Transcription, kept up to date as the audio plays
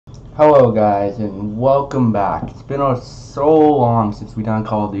Hello guys and welcome back. It's been so long since we done a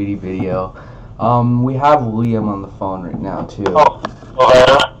Call of Duty video. We have Liam on the phone right now too.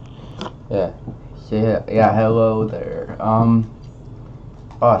 Yeah. Yeah, hello there.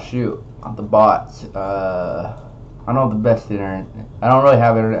 Oh shoot, the bots. I don't have the best internet. I don't really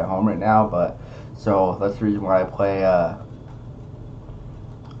have internet at home right now, but so that's the reason why I play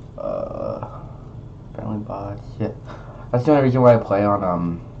friendly bots. Yeah. That's the only reason why I play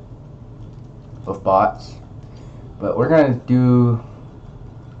on with bots. But we're gonna do,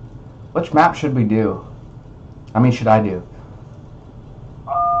 which map should we do? I mean, should I do?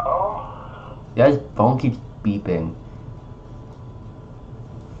 Yeah, his phone keeps beeping.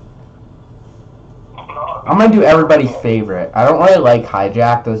 I'm gonna do everybody's favorite. I don't really like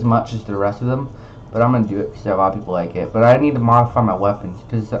Hijacked as much as the rest of them, but I'm gonna do it because a lot of people like it. But I need to modify my weapons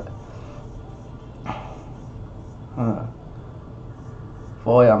because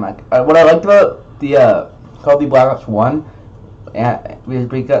fully on my what I liked about the Call of Duty Black Ops 1 and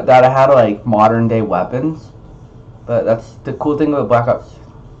because that I had like modern day weapons, but that's the cool thing about Black Ops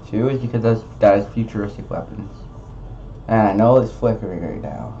 2 is because that is futuristic weapons. And I know it's flickering right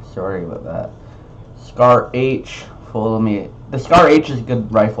now. Sorry about that. Scar H, follow me. The Scar H is a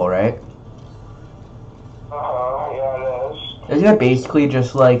good rifle, right? Yeah, it is. Isn't it basically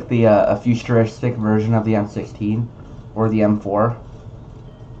just like the a futuristic version of the M16 or the M4?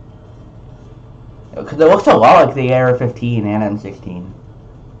 Because it looks a lot like the AR-15 and M16.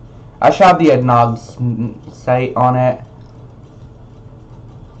 I shot the Nog sight on it.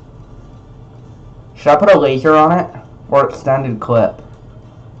 Should I put a laser on it? Or extended clip?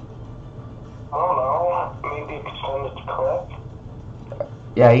 I don't know. Maybe extended clip.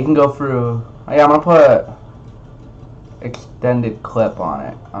 Yeah, you can go through. Yeah, I'm gonna put extended clip on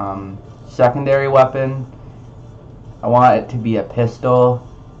it. Secondary weapon. I want it to be a pistol.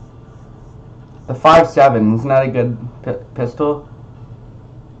 The 5.7, isn't that a good pistol?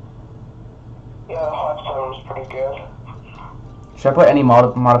 Yeah, the 5.7 is pretty good. Should I put any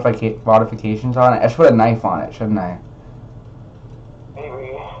modifications on it? I should put a knife on it, shouldn't I?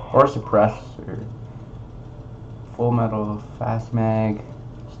 Maybe. Or a suppressor. Full metal, fast mag,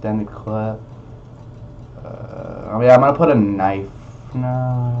 extended clip. Yeah, I'm gonna put a knife.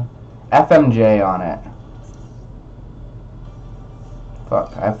 No. FMJ on it.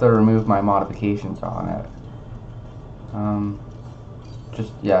 Fuck, I have to remove my modifications on it.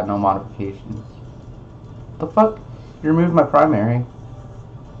 Yeah, no modifications. The fuck? You removed my primary.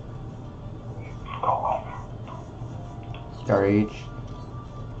 Star H.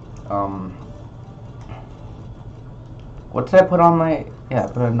 What did I put on my... Yeah, I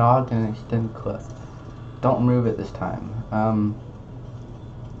put a Nog and an extended clip. Don't remove it this time.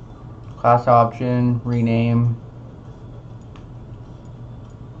 Class option, rename.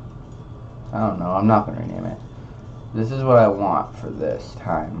 I don't know, I'm not gonna rename it. This is what I want for this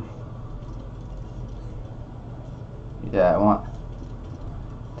time. Yeah, I want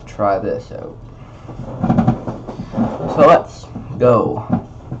to try this out. So let's go.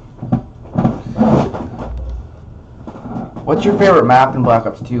 What's your favorite map in Black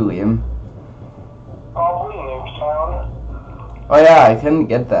Ops 2, Liam? Probably Nuketown. Oh yeah, I couldn't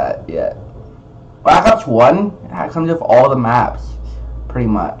get that yet. Black Ops 1 it comes with all the maps, pretty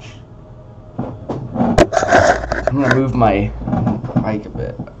much. I'm gonna move my mic a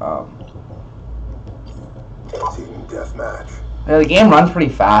bit. Team deathmatch. Yeah, the game runs pretty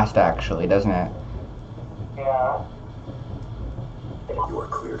fast, actually, doesn't it? Yeah. You are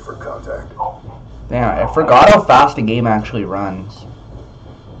cleared for contact. Damn, I forgot how fast the game actually runs.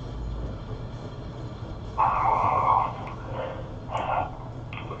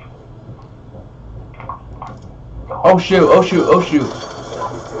 Oh shoot, oh shoot, oh shoot.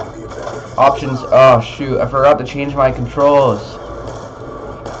 Options, oh shoot, I forgot to change my controls.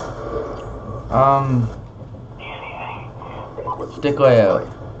 Stick layout.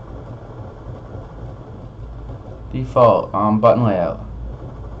 Default, button layout.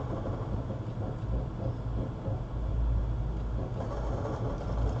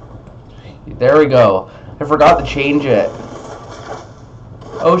 There we go. I forgot to change it.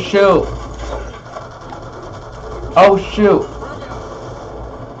 Oh shoot. Oh shoot.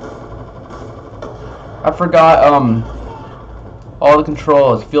 I forgot all the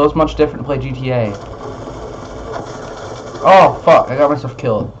controls. Feels much different to play GTA. Oh fuck, I got myself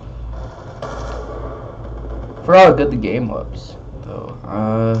killed. Forgot how good the game looks. So,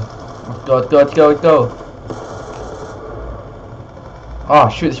 let's go, let's go, let's go, let's go. Oh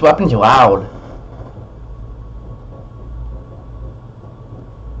shoot, this weapon's loud.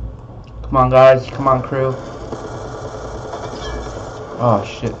 Come on guys, come on crew. Oh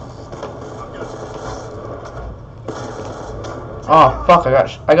shit. Oh fuck!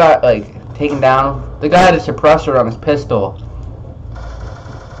 I got like taken down. The guy had a suppressor on his pistol.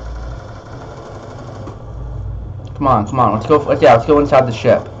 Come on, come on. Let's go. Let's go inside the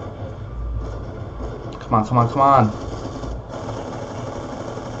ship. Come on, come on, come on.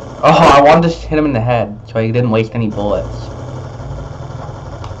 Oh, I wanted to hit him in the head so he didn't waste any bullets.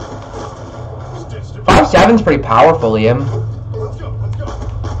 5.7's pretty powerful, Liam. Let's go.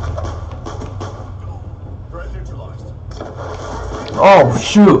 Threat neutralized. Oh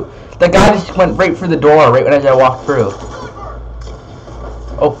shoot! The guy just went right through the door right as I walked through.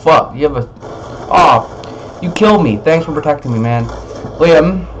 Oh fuck! You have a. Oh, you killed me. Thanks for protecting me, man.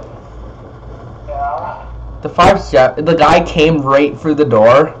 Liam. Yeah. The 5.7. The guy came right through the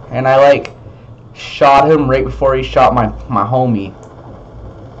door, and I like shot him right before he shot my homie.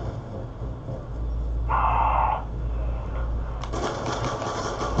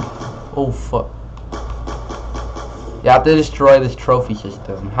 Oh fuck. You have to destroy this trophy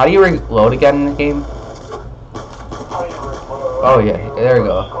system. How do you reload again in the game? How do you reload? Oh yeah, there we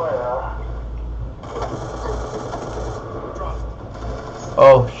go. Square.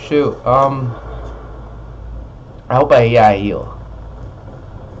 Oh shoot. I hope I heal.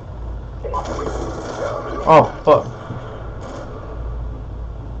 Oh fuck.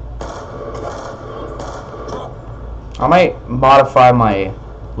 I might modify my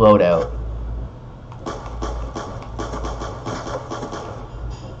loadout.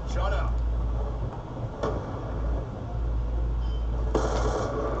 Shot out.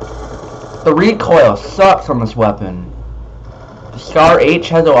 The recoil sucks on this weapon. The Scar H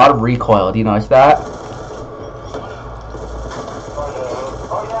has a lot of recoil. Do you notice that? Oh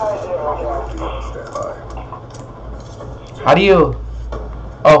yeah, I did. Stand by. How do you?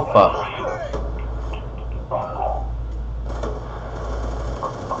 Oh fuck.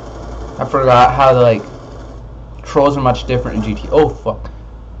 I forgot how the like controls are much different in GT. Oh fuck.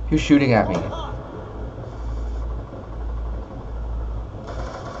 Who's shooting at me?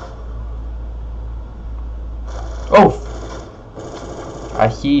 Oh. I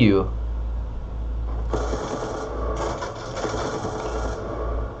see you.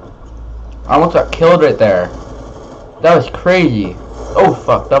 I almost got killed right there. That was crazy. Oh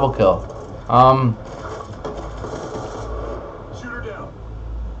fuck, double kill. Shoot her down.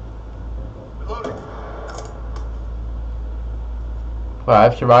 Reloading. Well,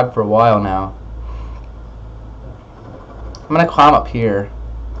 I've survived for a while now. I'm gonna climb up here.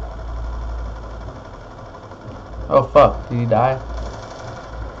 Oh fuck, did he die?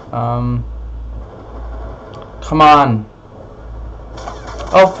 Come on.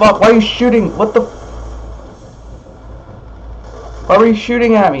 Oh fuck, why are you shooting? What the? Why were you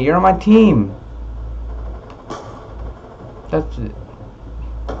shooting at me? You're on my team. That's it.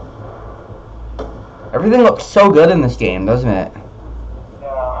 Everything looks so good in this game, doesn't it?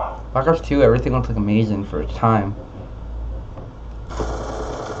 Yeah. Black Ops 2, everything looks like amazing for its time.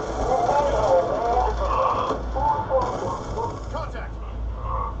 Contact.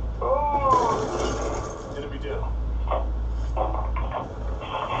 Enemy down.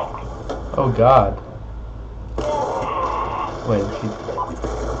 Oh god. Wait,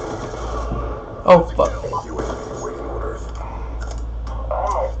 oh fuck. UAV waiting orders. I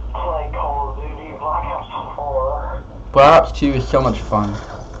might play Call of Duty Black Ops 4. Black Ops 2 is so much fun.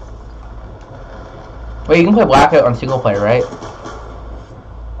 Wait, you can play Blackout on single player, right?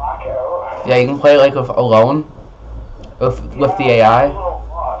 Blackout. Yeah, you can play like with alone with the AI.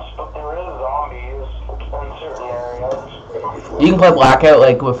 Watch, but there is zombies in certain areas. You can play Blackout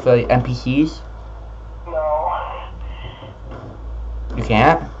like with the NPCs. No. You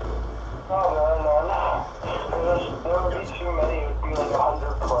can't. No. There would be too many. It would be like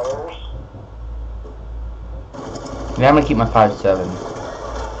 100 players. Yeah, I'm gonna keep my 5.7.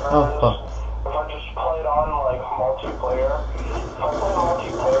 Oh fuck. If I just played on like multiplayer, if I play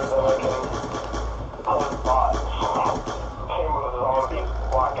multiplayer, then I can play with bots. Same with zombies.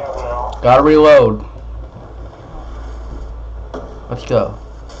 Blackout now. Gotta reload. Let's go.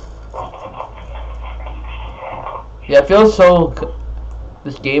 Yeah, it feels so.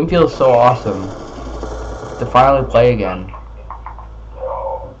 This game feels so awesome to finally play again.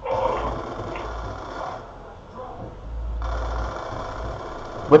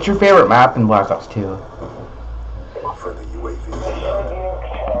 What's your favorite map in Black Ops 2? For the UAV.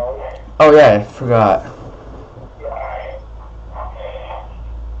 Oh yeah, I forgot.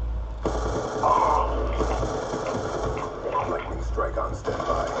 Lightning strike on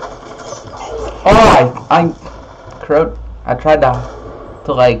standby. Oh, I tried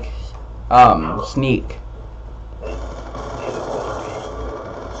to like sneak. Shoot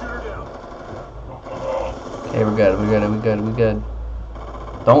her down. Okay, we're good. We're good. We're good. We're good.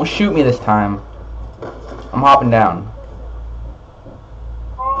 Don't shoot me this time. I'm hopping down.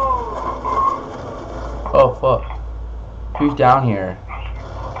 Oh fuck. Who's down here?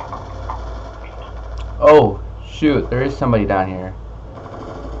 Oh shoot, there is somebody down here.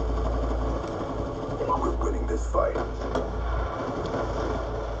 We're winning this fight.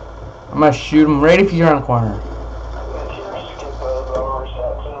 I'm gonna shoot him right if he's around the corner.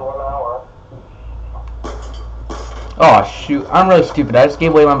 Oh shoot, I'm really stupid. I just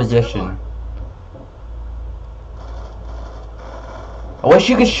gave away my position. I wish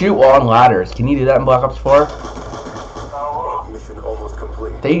you could shoot while on ladders. Can you do that in Black Ops 4? Mission almost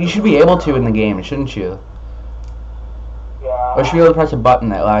complete. You should be able to in the game, shouldn't you? Yeah. Or should be able to press a button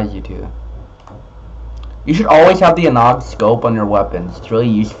that allows you to. You should always have the Anog scope on your weapons. It's really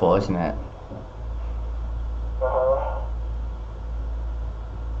useful, isn't it?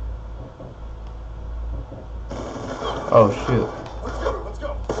 Oh shoot. Let's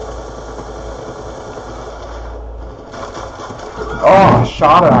go. Oh, I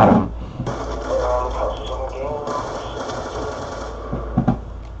shot at him.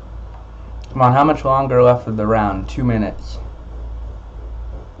 Come on, how much longer left of the round? 2 minutes.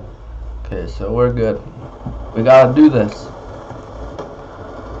 Okay, so we're good. We gotta do this.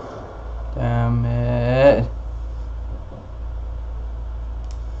 Damn it.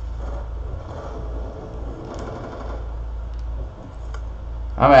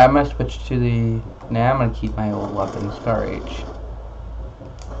 I'm gonna switch to the... Nah, I'm gonna keep my old weapon, Scar H.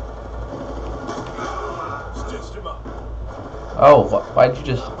 Stitched him up. Oh, why'd you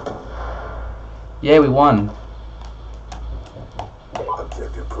just... Yay, we won.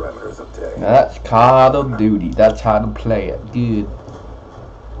 Objective parameters obtained. Now that's Call of Duty. That's how to play it. Good.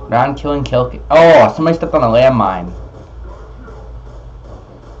 Round killing kill. Oh, somebody stepped on a landmine.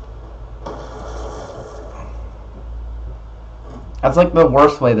 That's like the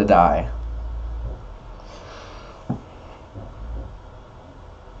worst way to die.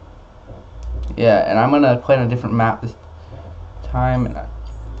 Yeah, and I'm gonna play on a different map this time,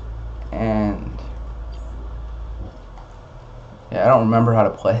 and yeah, I don't remember how to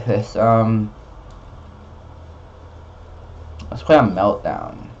play this. Let's play on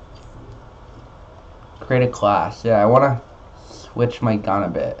Meltdown. Create a class. Yeah, I wanna switch my gun a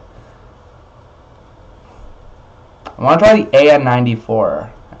bit. I want to try the AN-94.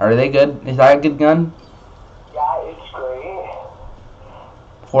 Are they good? Is that a good gun? Yeah, it's great.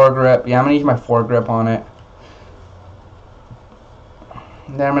 Foregrip. Yeah, I'm gonna use my foregrip on it.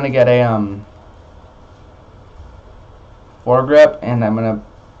 Then I'm gonna get a foregrip, and I'm gonna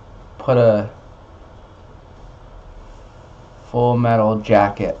put a full metal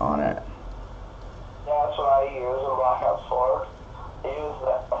jacket on it. Yeah, that's what I use in Black Ops 4. I use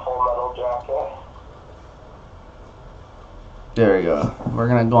that full metal jacket. There we go. We're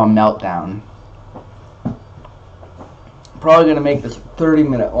gonna go on Meltdown. Probably gonna make this a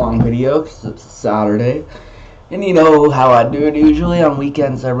 30-minute long video because it's Saturday. And you know how I do it usually. On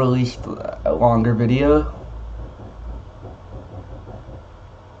weekends I release a longer video.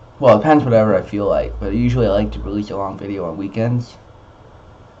 Well, it depends whatever I feel like, but usually I like to release a long video on weekends.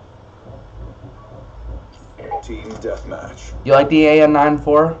 Team deathmatch. You like the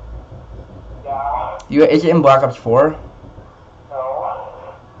AN-94? Yeah. Is it in Black Ops 4? No.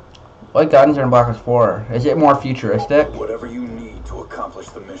 What guns are in Black Ops 4? Is it more futuristic? Whatever you need to accomplish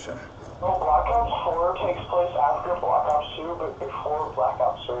the mission. Well, Black Ops 4 takes place after Black Ops 2, but before Black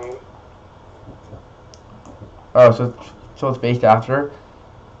Ops 3. Oh, so it's based after?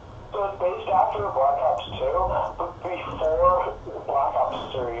 So it's based after Black Ops 2, but before Black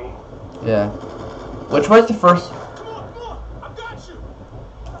Ops 3. Yeah. Which was the first? Come on, I got you.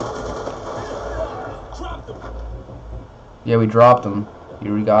 Drop them. Yeah, we dropped them.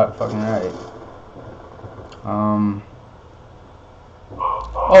 You got it fucking right.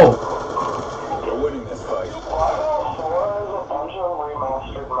 Oh. We're winning this fight. Black Ops 4 is a bunch of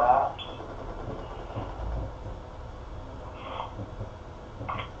remastered maps.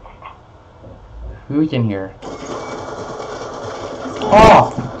 Who's in here?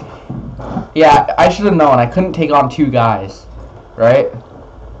 Oh! Yeah, I should have known. I couldn't take on 2 guys. Right?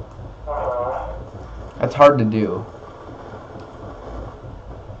 That's hard to do.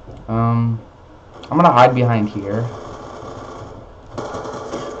 I'm gonna hide behind here.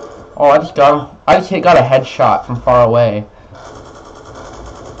 Oh, I just got a headshot from far away.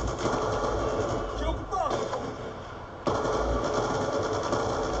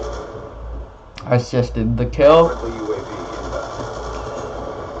 I assisted the kill. Counter UAV.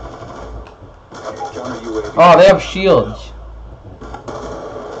 Oh, they have shields.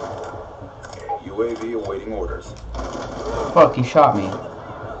 UAV awaiting orders. Fuck, he shot me.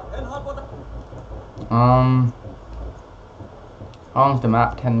 How long's the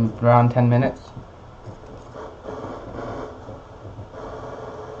map? Around 10 minutes?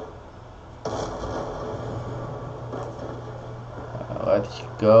 Let's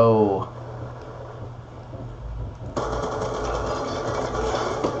go.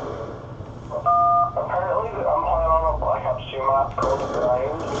 Apparently, I'm playing on a Black Ops 2 map called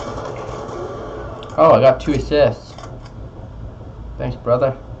Grind. Oh, I got 2 assists. Thanks,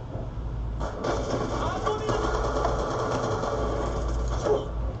 brother.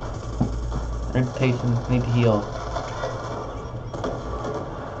 Reputation, need to heal.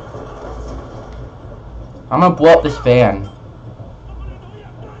 I'm gonna blow up this van.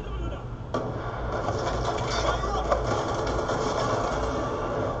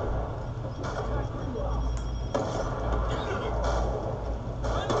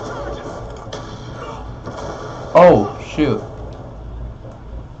 Oh, shoot.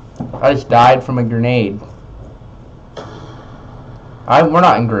 I just died from a grenade. We're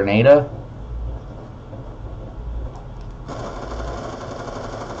not in Grenada.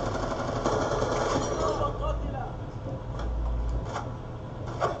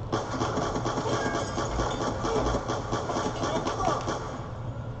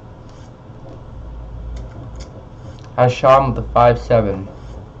 I shot him with the 5.7. I'm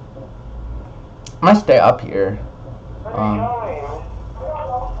gonna stay up here.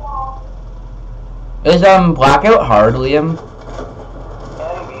 Is Blackout hard, Liam?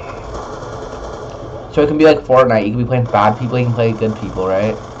 So it can be like Fortnite. You can be playing bad people. You can play good people,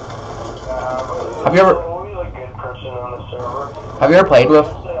 right? Have you ever? Have you ever played with?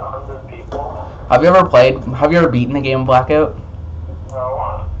 Have you ever beaten a game of Blackout?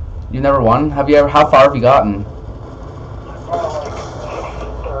 No. You've never won? Have you ever? How far have you gotten?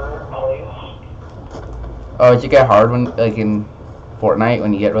 Third place. Oh, does it get hard when, like in Fortnite,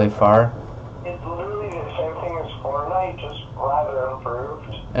 when you get really far? It's literally the same thing as Fortnite, just rather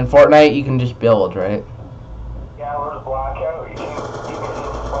improved. In Fortnite, you can just build, right? Yeah, whereas Blackout, you can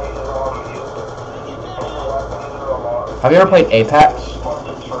fight it all weapons. Have you ever played Apex?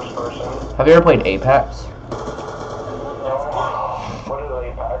 Plus it's first person. Have you ever played Apex? No. What is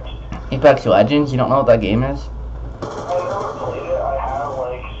Apex? Apex Legends? You don't know what that game is? I never played it. I have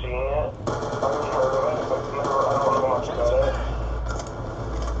like seen it. I've heard of it, but never. I don't know much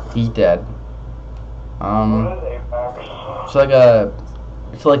about it. He's dead. What is Apex? It's like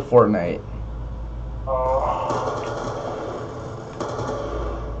it's like Fortnite.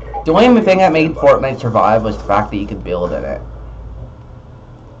 The only thing that made Fortnite survive was the fact that you could build in it.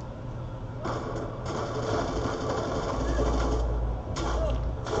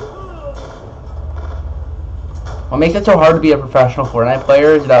 What makes it so hard to be a professional Fortnite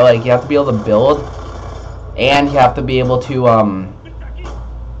player is that, like, you have to be able to build, and you have to be able to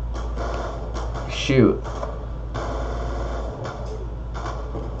shoot.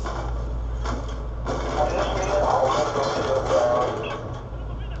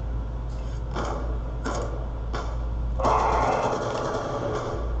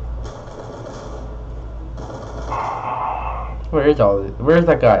 Where's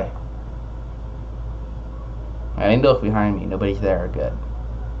that guy? I need to look behind me. Nobody's there. Good.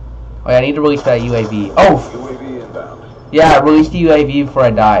 Oh yeah, I need to release that UAV. Oh! UAV inbound. Yeah, I released the UAV before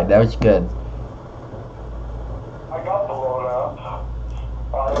I died. That was good. I got blown up.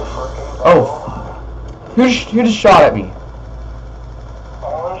 Oh! Who just shot at me?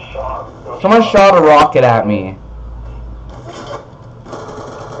 Someone shot a rocket at me.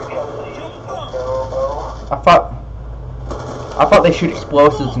 I thought they shoot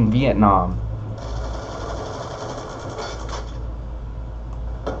explosives in Vietnam.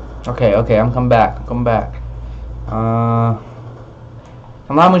 Okay, I'm coming back.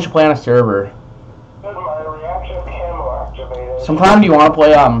 Sometime we should play on a server. Sometime do you want to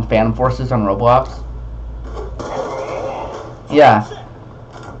play Phantom Forces on Roblox? Yeah.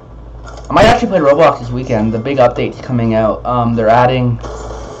 I might actually play Roblox this weekend. The big update's coming out. They're adding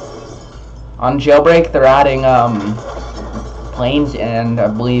on Jailbreak. They're adding planes, and I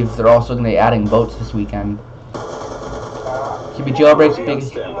believe they're also going to be adding boats this weekend. Should be Jailbreak's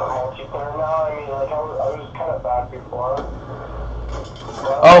biggest.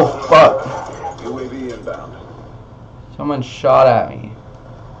 Oh fuck! UAV inbound. Someone shot at me.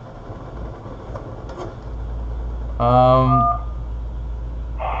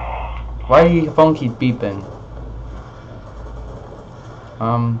 Why do your phone keep beeping?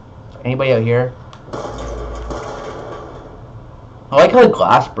 Anybody out here? I like how the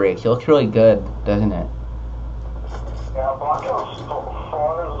glass breaks. It looks really good, doesn't it? Yeah, Blackout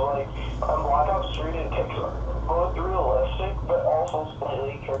 4 is like on Black Ops 3 it takes both realistic but also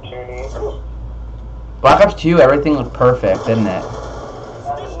slightly cartoony. Black Ops 2, everything looked perfect, didn't it? The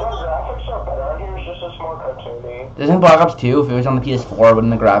graphics are better on here, it's just more cartoony. Isn't Black Ops 2, if it was on the PS4,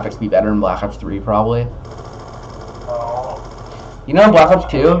 wouldn't the graphics be better than Black Ops 3 probably? No. You know Black Ops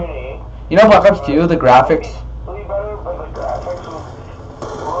 2? You know Black Ops 2, the graphics? Really better, but the graphics was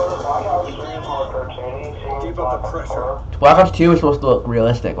Black Ops 3 is more cartoony. Keep up the pressure. Black Ops 2 was supposed to look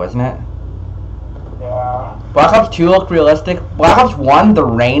realistic, wasn't it? Yeah. Black Ops 2 looked realistic. Black Ops 1, the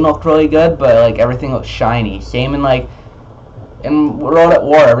rain looked really good, but like everything looked shiny. Same in like in World at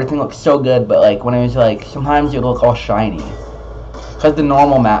War, everything looked so good, but like when it was like sometimes it would look all shiny. Cause the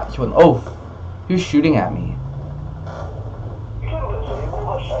normal maps would. Oh, who's shooting at me? You can disable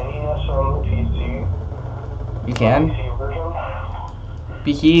the shininess on the PC. You can. PC version.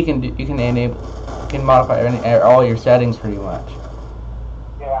 PC you can enable, you can modify all your settings pretty much.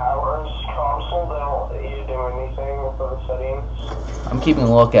 Yeah, whereas console, they don't let you do anything for the settings. I'm keeping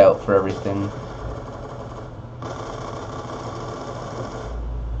a lookout for everything.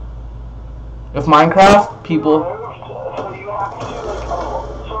 With Minecraft, people. So you have to, like,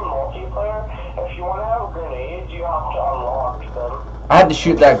 some multiplayer, if you want to have grenades, you have to unlock them. I had to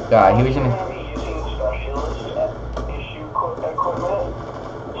shoot that guy. He was in. You're going to be using specialist issue equipment.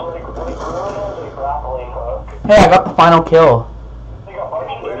 So, like Ruin has a grappling hook. Hey, I got the final kill. Like, a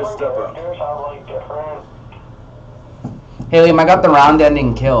bunch of different characters have, like, different... Hey, Liam, I got the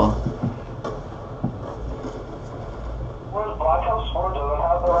round-ending kill. Whereas Black Ops 4 doesn't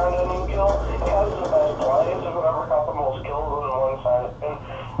have the round-ending kill, it has the best plays of whoever got the most kills on one side. And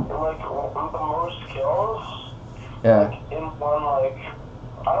like, the most kills, Yeah. like, in one, like,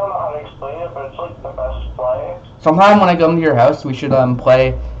 I don't know how to explain it, but it's like the best play. Sometime when I come to your house, we should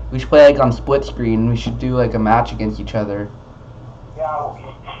play. We should play like on split screen. We should do like a match against each other. Yeah, it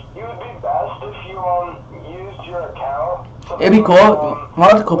would be best if you used your account. So It'd be cool. You know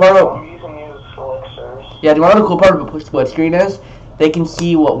what the cool part about? zombies and use elixirs. Yeah, do you know what the cool part of split screen is? They can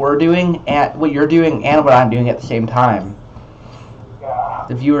see what we're doing and what you're doing and what I'm doing at the same time. Yeah.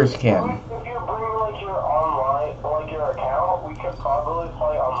 The viewers can. If you bring like your online, like your account, we could probably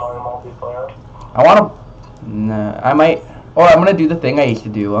play online multiplayer. I wanna. Nah, I might. Or I'm gonna do the thing I used to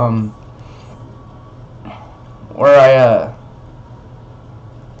do. Where I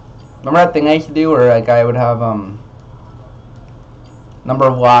remember that thing I used to do where like I would have number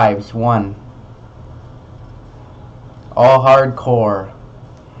of lives 1. All hardcore.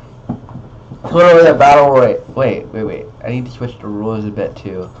 Literally a battle royale. Wait. I need to switch the rules a bit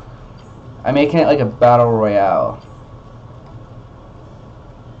too. I'm making it like a battle royale.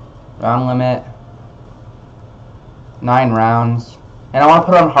 Round limit 9 rounds, and I want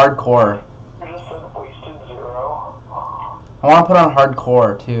to put on hardcore. You just said wasted 0. I want to put on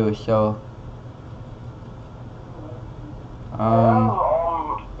hardcore too. So I have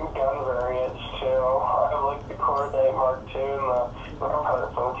gun variants too. I have like the Coordinate Mark II and the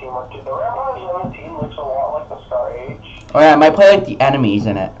Rampart 17 Mark II. The Rampart 17 looks a lot like the Scar H. oh yeah, I might play like the enemies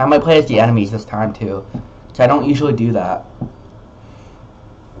in it. I might play as the enemies this time too, because I don't usually do that.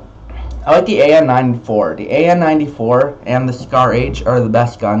 I like the AN-94. The AN-94 and the Scar H are the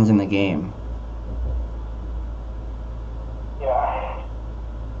best guns in the game, Yeah.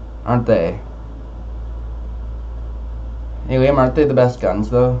 aren't they? Hey Liam, aren't they the best guns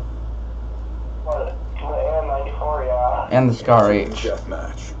though? What? The AN-94, yeah. And the Scar H.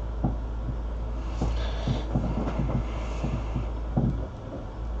 Deathmatch.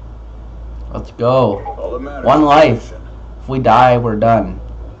 Let's go. All that matters One is life. mission. If we die, we're done.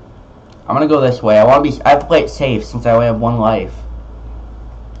 I'm gonna go this way. I have to play it safe since I only have 1 life.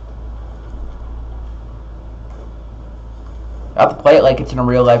 I have to play it like it's in a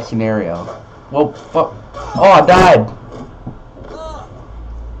real life scenario. Whoa, fuck. Oh, I died.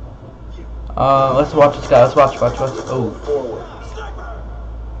 Let's watch this guy. Let's watch. Oh, Forward.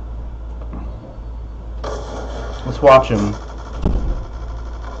 let's watch him.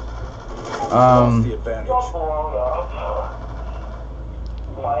 The advantage. Got blown up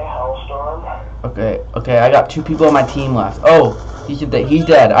by a hellstorm. Okay, I got 2 people on my team left. Oh, he's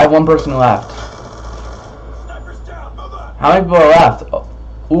dead. I have 1 person left. How many people are left? Oh,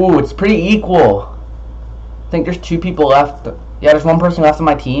 ooh, it's pretty equal. I think there's 2 people left. Yeah, there's 1 person left on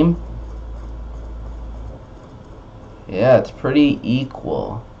my team. Yeah, it's pretty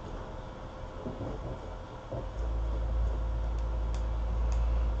equal.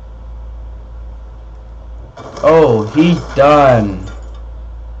 Oh, he's done.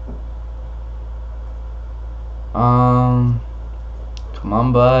 Come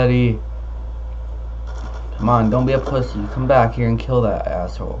on, buddy. Come on, don't be a pussy. Come back here and kill that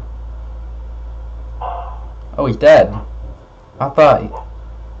asshole. Oh, he's dead. I thought.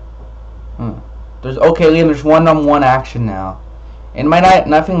 There's okay, Liam. There's one-on-one action now, and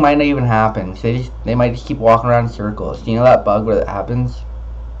nothing might not even happen. They might just keep walking around in circles. Do you know that bug where that happens?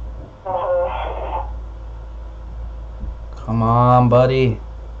 Come on, buddy.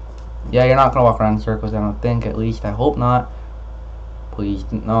 Yeah, you're not gonna walk around in circles. I don't think. At least I hope not. Please,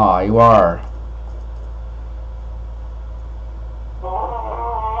 no, you are.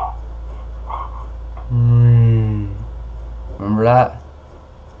 Remember that?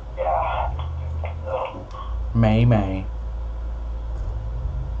 Yeah. May.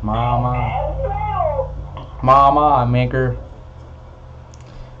 Mama, I make her.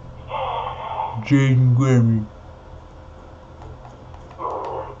 Jaden Grammy.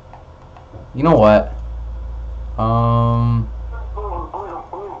 You know what?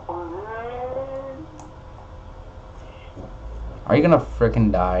 Are you gonna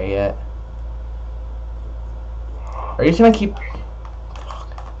frickin' die yet? Are you just gonna keep? Are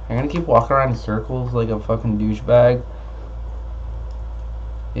you gonna keep walking around in circles like a fucking douchebag?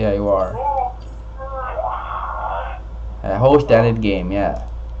 Yeah, you are. Host ended game, yeah.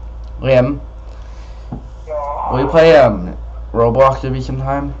 Liam, will you play Roblox with me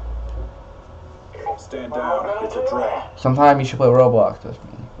sometime? Stand down. It's a drag. Sometime you should play Roblox with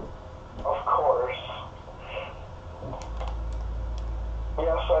me. Of course.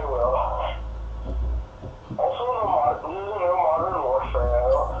 Yes, I will. Also, there's a new Modern Warfare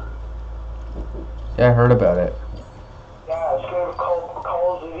out. Yeah, I heard about it. Yeah, it's gonna be called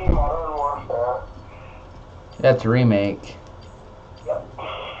Call of Duty Modern Warfare. Yeah, it's a remake. Yep.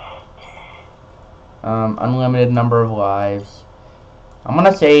 Unlimited number of lives. I'm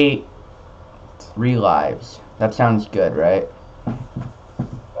gonna say 3 lives. That sounds good, right?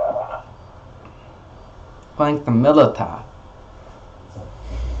 Yeah. Playing the Milita.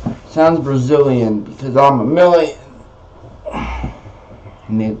 Sounds Brazilian because I'm a million.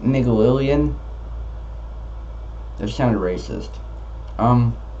 Niggalillion. That sounded racist.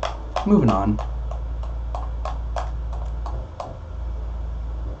 Moving on.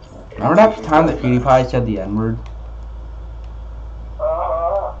 Remember that time that PewDiePie said the N-word?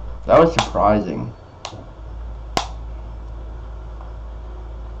 That was surprising.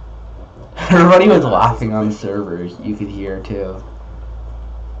 Everybody was laughing on the servers. You could hear too.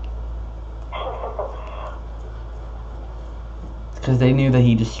 Because they knew that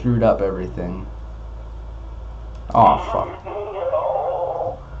he just screwed up everything. Oh fuck.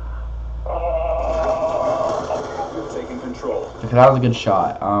 You're taking control. Okay, that was a good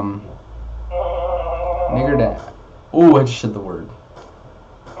shot. Nigger down. Ooh, I just said the word.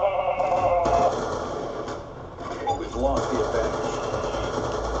 We've lost the advantage.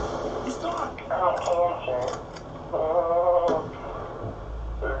 He's not.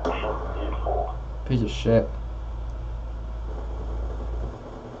 Piece of shit.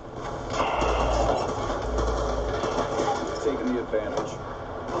 Taking the advantage.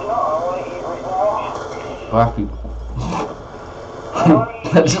 Black people.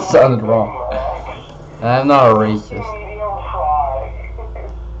 That just sounded wrong. I'm not a racist.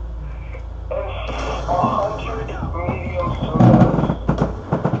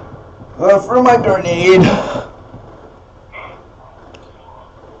 For my grenade.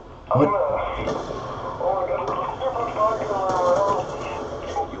 What?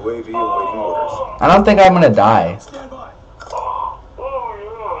 UAV awaiting orders. I don't think I'm gonna die. Stand by.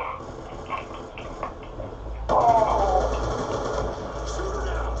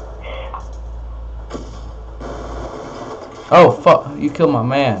 Oh fuck! You killed my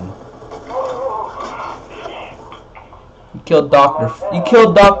man. You killed Dr. You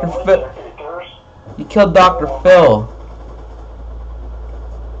killed Dr. Phil. You killed Dr. Phil.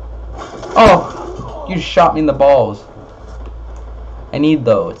 Oh! You just shot me in the balls. I need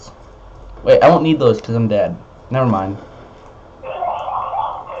those. Wait, I won't need those because I'm dead. Never mind.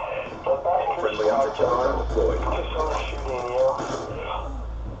 Friendly object deployed.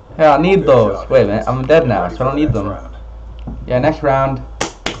 Yeah, I need those. Wait a minute, I'm dead now, so I don't need them. Round. Yeah, next round.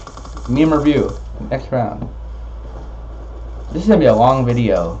 Meme review. Next round. This is gonna be a long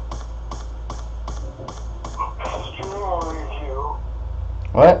video.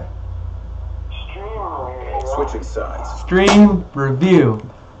 What? Switching sides. Stream review.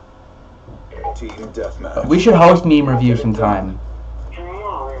 Team deathmatch. We should host meme review sometime.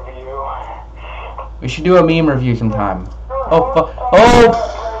 We should do a meme review sometime. Oh fuck. Oh!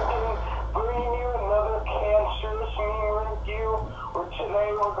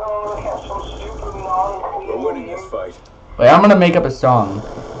 We're winning this fight. Wait, I'm gonna make up a song.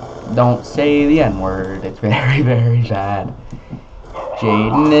 Don't say the N-word. It's very, very bad.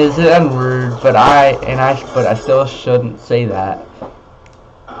 Jaden is the N-word, but I still shouldn't say that.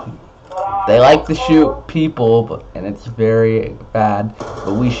 They like to shoot people, and it's very bad.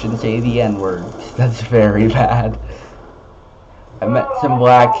 But we shouldn't say the N-word. That's very bad. I met some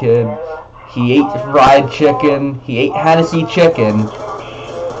black kid. He ate fried chicken. He ate Hennessy chicken,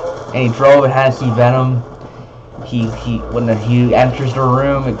 and he drove a Hennessy Venom. When he enters the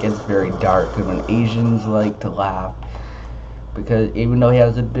room, it gets very dark. And when Asians like to laugh, because even though he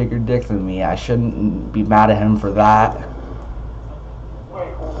has a bigger dick than me, I shouldn't be mad at him for that.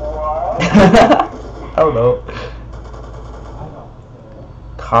 Wait, what? I don't know.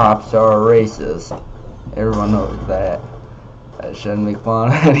 Cops are racist. Everyone knows that. I shouldn't make fun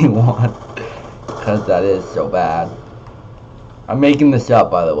of anyone, because that is so bad. I'm making this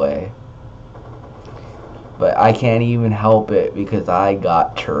up, by the way. But I can't even help it because I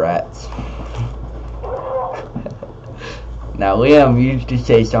got Tourette's. Now, Liam, you need to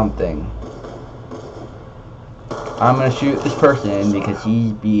say something. I'm gonna shoot this person because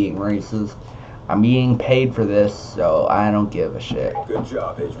he's being racist. I'm being paid for this, so I don't give a shit. Good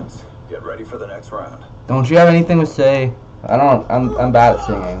job, agents. Get ready for the next round. Don't you have anything to say? I'm bad at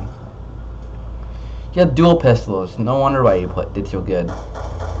singing. You have dual pistols. No wonder why you did so good.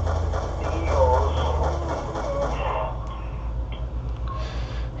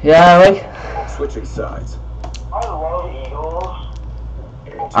 Yeah, like. Switching sides. I love Eagles.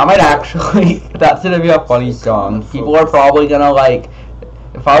 I might actually. That's gonna be a funny song. People are probably gonna like.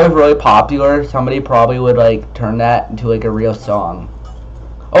 If I was really popular, somebody probably would like turn that into like a real song.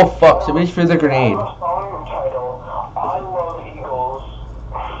 Oh fuck! Somebody threw the grenade. Song title, I love Eagles.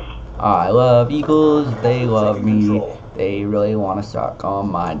 I love Eagles. They love me. They really wanna suck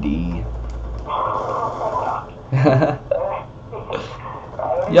on my D.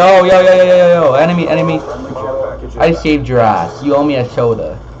 Yo, enemy. I saved your ass. You owe me a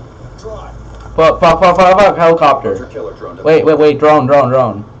soda. Fuck, helicopter. Wait, drone.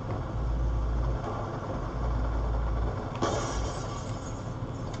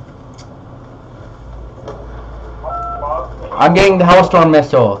 I'm getting the Hellstorm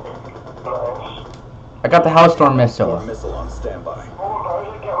missile. Nice. I got the Hellstorm missile. Missile on standby. Oh, I'm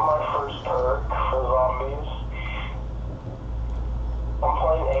going to get my first turret for zombies. I'm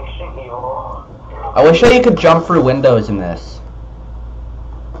playing Ancient Evil. I wish that you could jump through windows in this.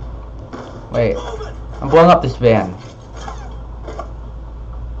 Wait, I'm blowing up this van.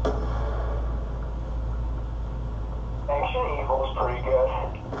 Ancient Evil is pretty good.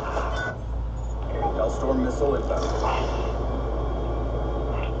 Hellstorm missile inbound.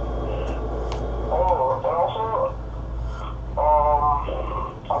 Oh, and also,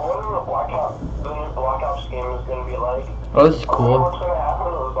 I wonder what the new Black Ops game is going to be like. Oh, this is I wonder cool. what's going to happen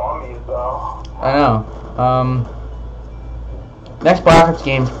to the zombies, though. I know. Next Black Ops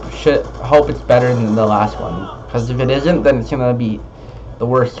game should hope it's better than the last one. Because if it isn't, then it's gonna be the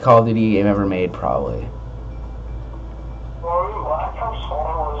worst Call of Duty game ever made, probably. Well, I mean, Black Ops 1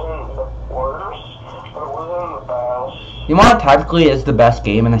 wasn't the worst, but it wasn't the best. You know what technically is the best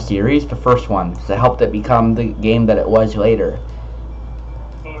game in the series? The first one. So it helped it become the game that it was later.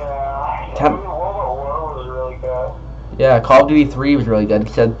 Yeah. I mean, World at War was really good. Yeah, Call of Duty 3 was really good.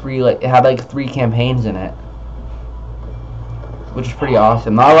 It had like 3 campaigns in it. Which is pretty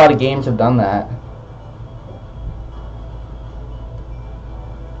awesome. Not a lot of games have done that.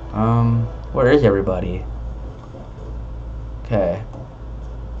 Where is everybody? Okay.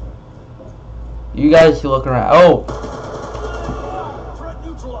 You guys look around. Oh! Threat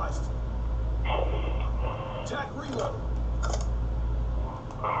neutralized. Attack reload.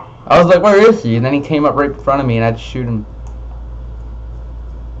 I was like, where is he? And then he came up right in front of me and I had to shoot him.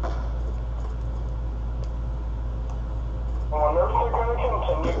 I wonder if they're going to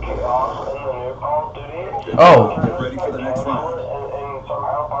continue chaos in the new Call of Duty. Oh. Get ready for the next round. And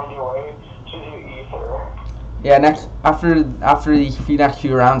somehow find a way to do Ether. Yeah, after these next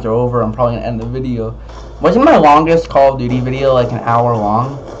few rounds are over, I'm probably gonna end the video. Wasn't my longest Call of Duty video like an hour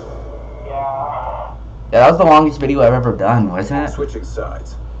long? Yeah. Yeah, that was the longest video I've ever done, wasn't it? Switching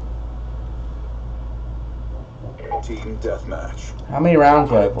sides. Team deathmatch. How many rounds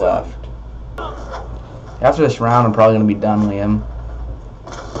do I have left? After this round, I'm probably gonna be done, Liam.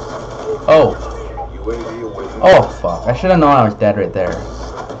 Oh. UAV awaiting. Oh, fuck. I should have known I was dead right there.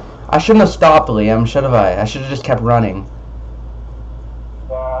 I shouldn't have stopped, Liam, should have I? I should have just kept running.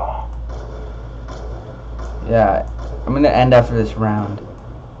 Yeah. Yeah, I'm gonna end after this round.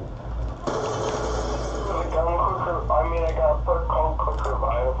 I got a perk called Quick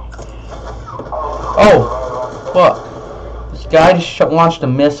Revive. Oh, fuck. This guy just launched a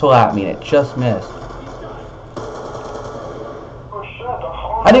missile at me and it just missed. Oh shit, the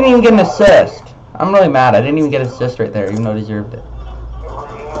phone. I didn't even get an assist. I'm really mad. I didn't even get an assist right there, even though I deserved it.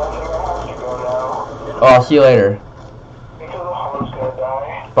 Oh, I'll see you later. Because the phone's gonna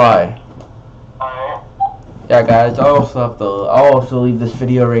die. Bye. Alright. Yeah, guys, I'll also leave this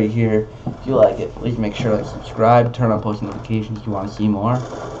video right here. If you like it, please make sure to subscribe, turn on post notifications if you want to see more.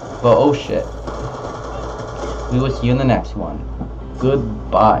 But oh shit. We will see you in the next one.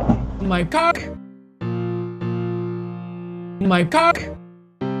 Goodbye. My cock. My cock.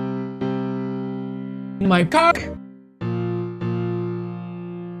 My cock.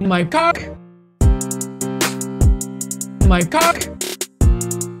 My cock. My cock.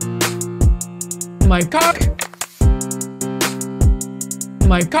 My cock.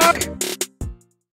 My cock.